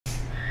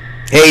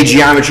Hey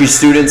geometry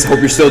students,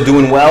 hope you're still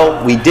doing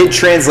well. We did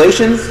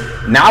translations,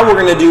 now we're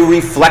going to do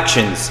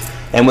reflections.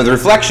 And with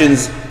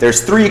reflections,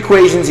 there's three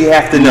equations you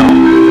have to know.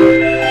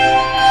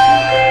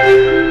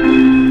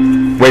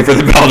 Wait for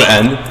the bell to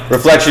end.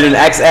 Reflection in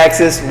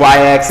x-axis,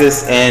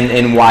 y-axis, and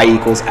in y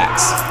equals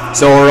x.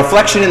 So a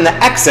reflection in the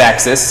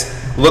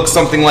x-axis looks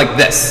something like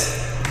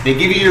this. They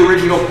give you your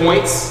original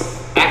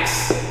points,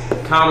 x,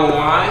 comma,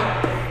 y,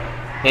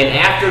 and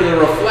after the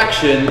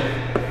reflection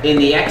in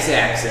the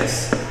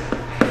x-axis,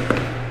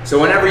 so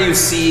whenever you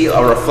see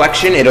a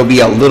reflection, it'll be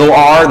a little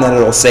r, and then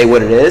it'll say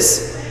what it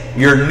is.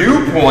 Your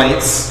new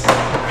points,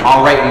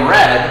 I'll write in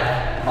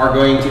red, are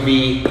going to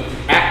be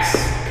x,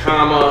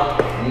 comma,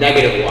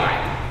 negative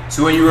y.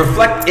 So when you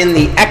reflect in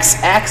the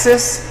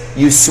x-axis,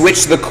 you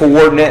switch the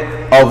coordinate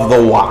of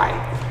the y.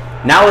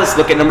 Now let's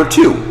look at number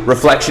 2,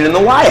 reflection in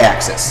the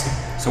y-axis.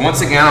 So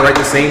once again, I'll write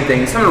the same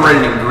thing. So I'm going to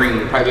write it in green.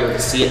 You'll probably be able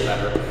to see it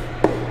better.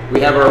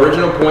 We have our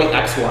original point,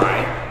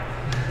 xy.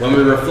 When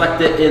we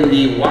reflect it in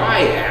the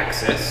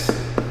y-axis,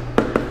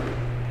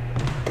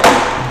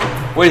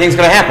 what do you think is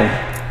going to happen?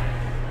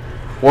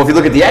 Well, if you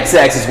look at the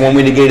x-axis,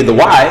 we negated the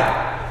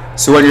y.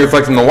 So when you're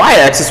reflecting the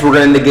y-axis, we're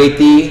going to negate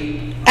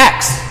the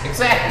x.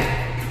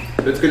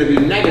 Exactly. So it's going to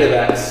be negative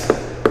x,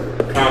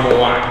 comma,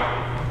 y.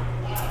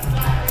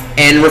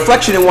 And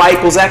reflection in y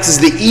equals x is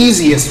the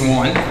easiest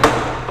one.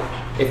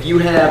 If you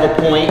have a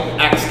point,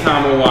 x,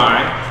 comma,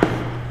 y,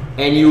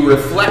 and you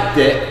reflect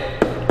it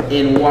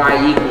in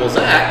y equals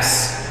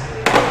x,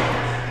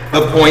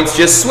 the points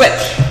just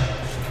switch.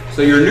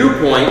 So your new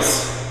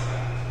points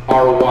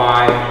are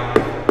y,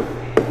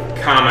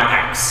 comma,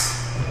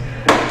 x.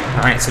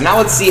 All right, so now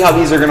let's see how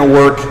these are going to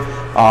work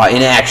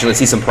in action. Let's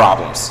see some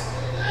problems.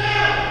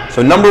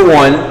 So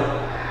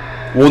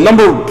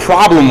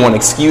problem one,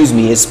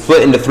 is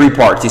split into 3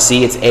 parts. You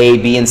see, it's A,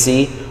 B, and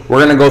C.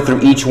 We're going to go through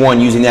each one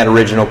using that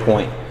original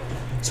point.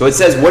 So it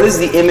says, what is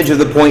the image of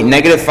the point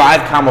negative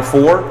 5, comma,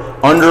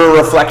 4 under a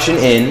reflection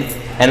in,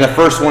 and the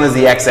first one is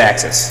the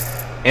x-axis.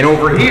 And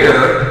over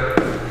here,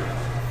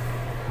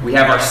 we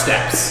have our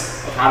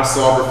steps of how to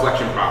solve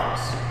reflection problems.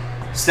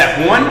 Step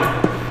 1,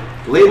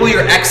 label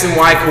your x and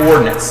y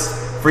coordinates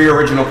for your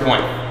original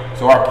point.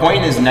 So our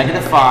point is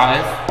negative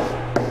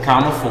 5,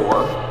 comma,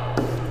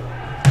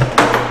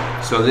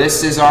 4. So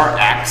this is our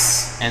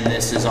x, and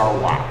this is our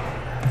y.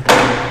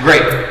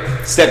 Great.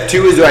 Step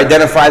 2 is to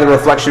identify the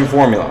reflection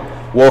formula.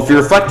 Well, if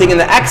you're reflecting in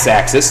the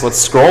x-axis, let's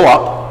scroll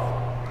up.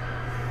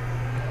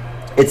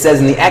 It says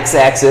in the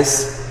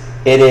x-axis,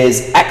 it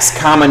is x,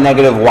 comma,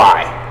 negative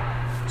y.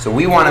 So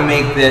we want to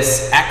make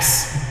this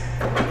x,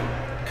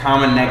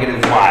 comma,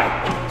 negative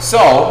y. So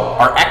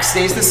our x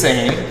stays the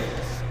same,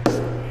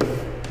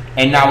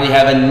 and now we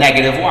have a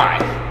negative y.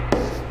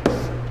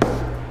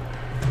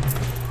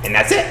 And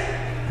that's it.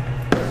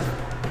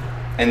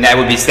 And that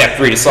would be step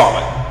 3 to solve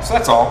it. So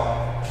that's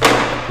all.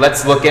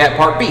 Let's look at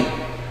part B,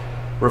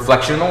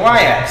 reflection in the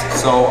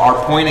y-axis. So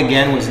our point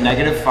again was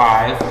negative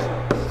 5,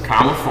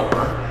 comma,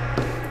 4.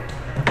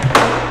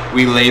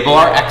 We label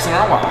our x and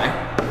our y.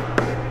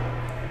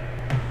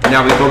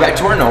 Now we go back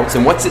to our notes,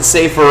 and what's it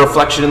say for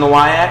reflection in the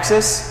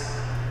y-axis?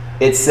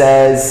 It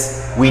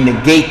says we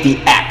negate the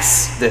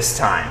x this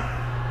time.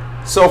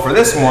 So for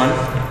this one,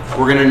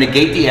 we're going to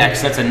negate the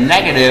x. That's a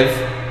negative,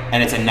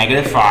 and it's a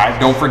negative 5.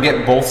 Don't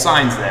forget both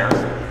signs there.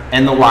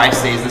 And the y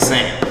stays the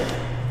same.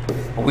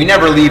 But we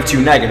never leave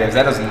 2 negatives.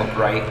 That doesn't look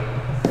right.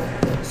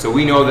 So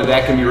we know that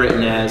that can be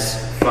written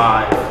as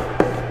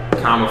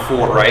 5, comma,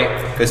 4,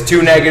 right? Because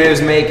 2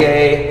 negatives make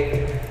a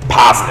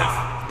positive.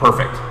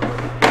 Perfect.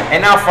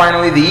 And now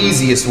finally the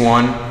easiest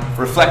one,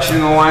 reflection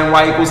in the line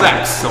y equals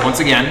x. So once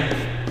again,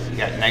 we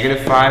got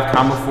negative 5,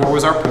 comma, 4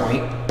 was our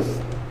point.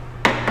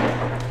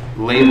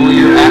 Label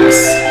your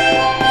x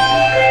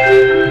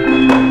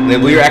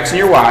and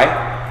your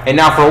y. And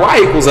now for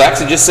y equals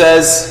x, it just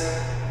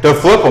says to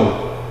flip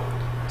them.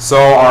 So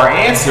our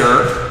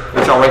answer,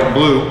 which I'll write in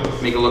blue,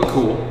 make it look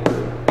cool,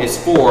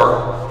 is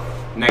 4,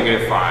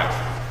 negative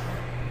 5.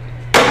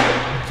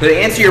 So to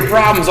answer your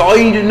problems, all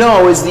you need to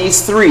know is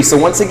these 3. So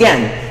once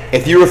again,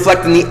 if you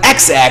reflect in the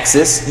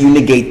x-axis, you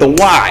negate the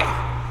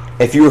y.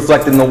 If you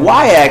reflect in the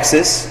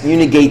y-axis, you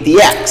negate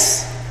the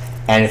x.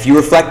 And if you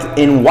reflect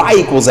in y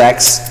equals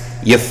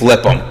x, you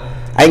flip them.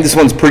 I think this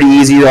one's pretty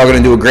easy. You're all going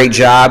to do a great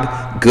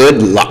job.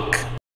 Good luck.